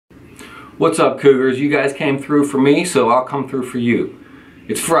What's up, Cougars? You guys came through for me, so I'll come through for you.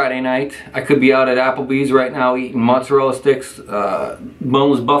 It's Friday night. I could be out at Applebee's right now eating mozzarella sticks,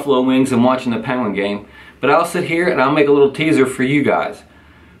 boneless buffalo wings, and watching the Penguin game. But I'll sit here and I'll make a little teaser for you guys.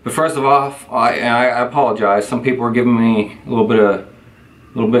 But first of all, I apologize. Some people were giving me a little bit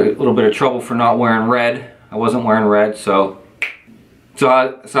of trouble for not wearing red. I wasn't wearing red, so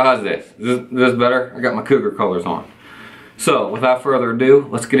how's this? Is this better? I got my Cougar colors on. So without further ado,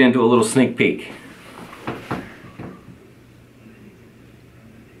 let's get into a little sneak peek.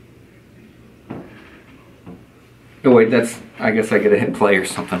 Oh wait, I guess I gotta hit play or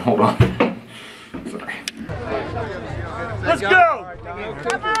something. Hold on. Sorry. Let's go!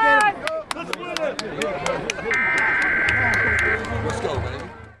 Come on! Let's win it! Let's go, baby.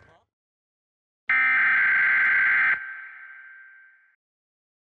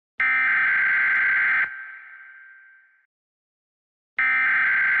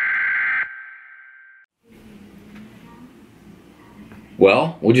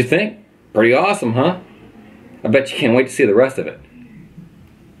 Well, what'd you think? Pretty awesome, huh? I bet you can't wait to see the rest of it.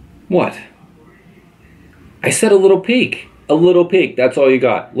 What? I said a little peek. A little peek. That's all you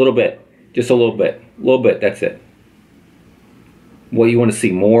got. A little bit. Just a little bit. A little bit. That's it. What, you want to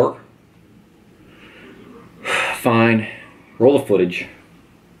see more? Fine. Roll the footage.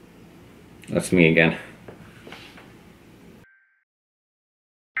 That's me again.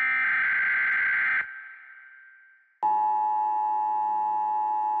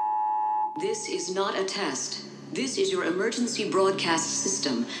 This is not a test. This is your emergency broadcast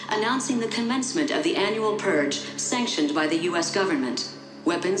system announcing the commencement of the annual purge sanctioned by the U.S. government.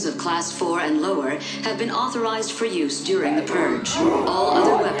 Weapons of Class 4 and lower have been authorized for use during the purge. All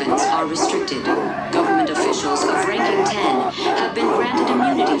other weapons are restricted. Government officials of ranking 10 have been granted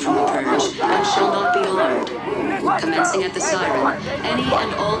immunity from the purge and shall not be harmed. Commencing at the siren, any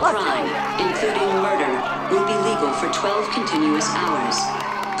and all crime, including murder, will be legal for 12 continuous hours.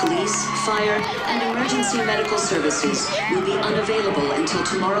 Police, fire, and emergency medical services will be unavailable until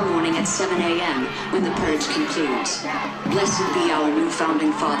tomorrow morning at 7 a.m. when the purge concludes. Blessed be our new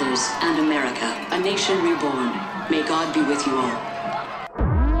founding fathers and America, a nation reborn. May God be with you all.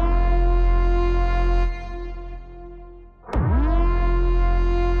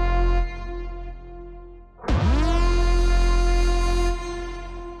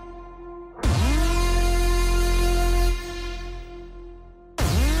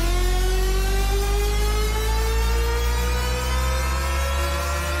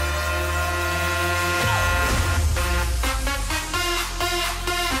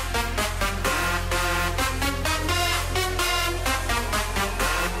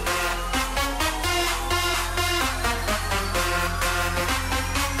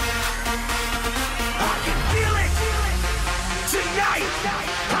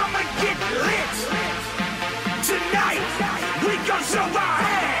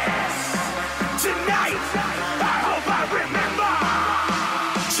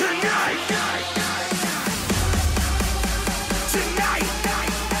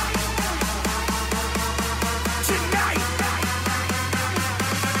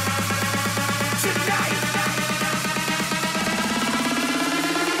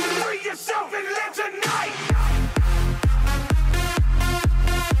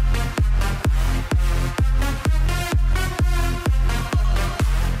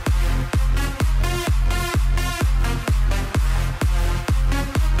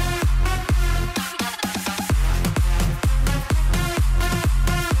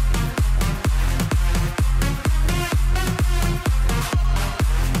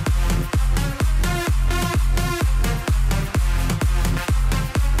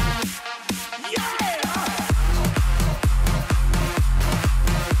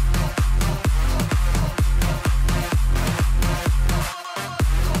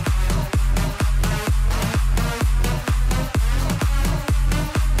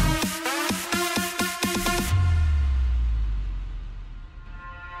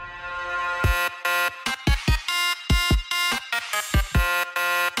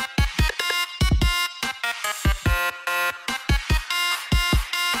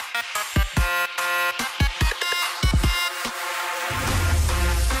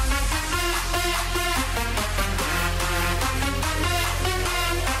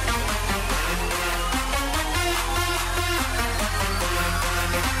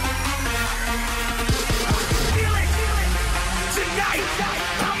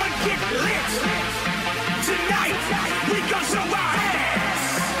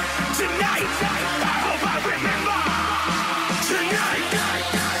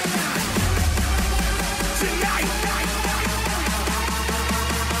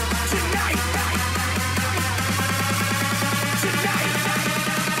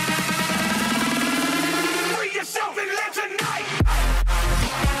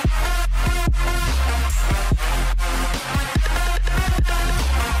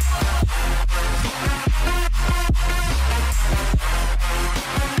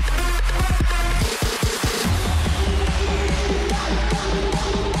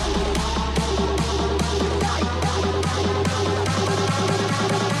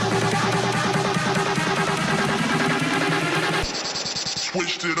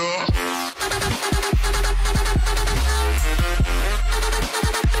 Switched it up.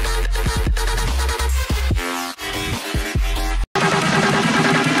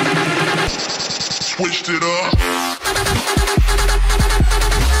 Switched it up.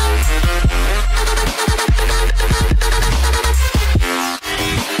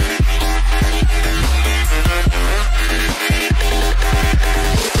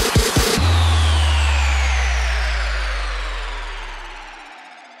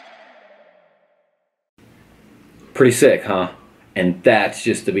 Pretty sick, huh? And that's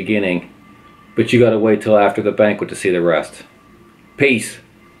just the beginning. But you gotta wait till after the banquet to see the rest. Peace.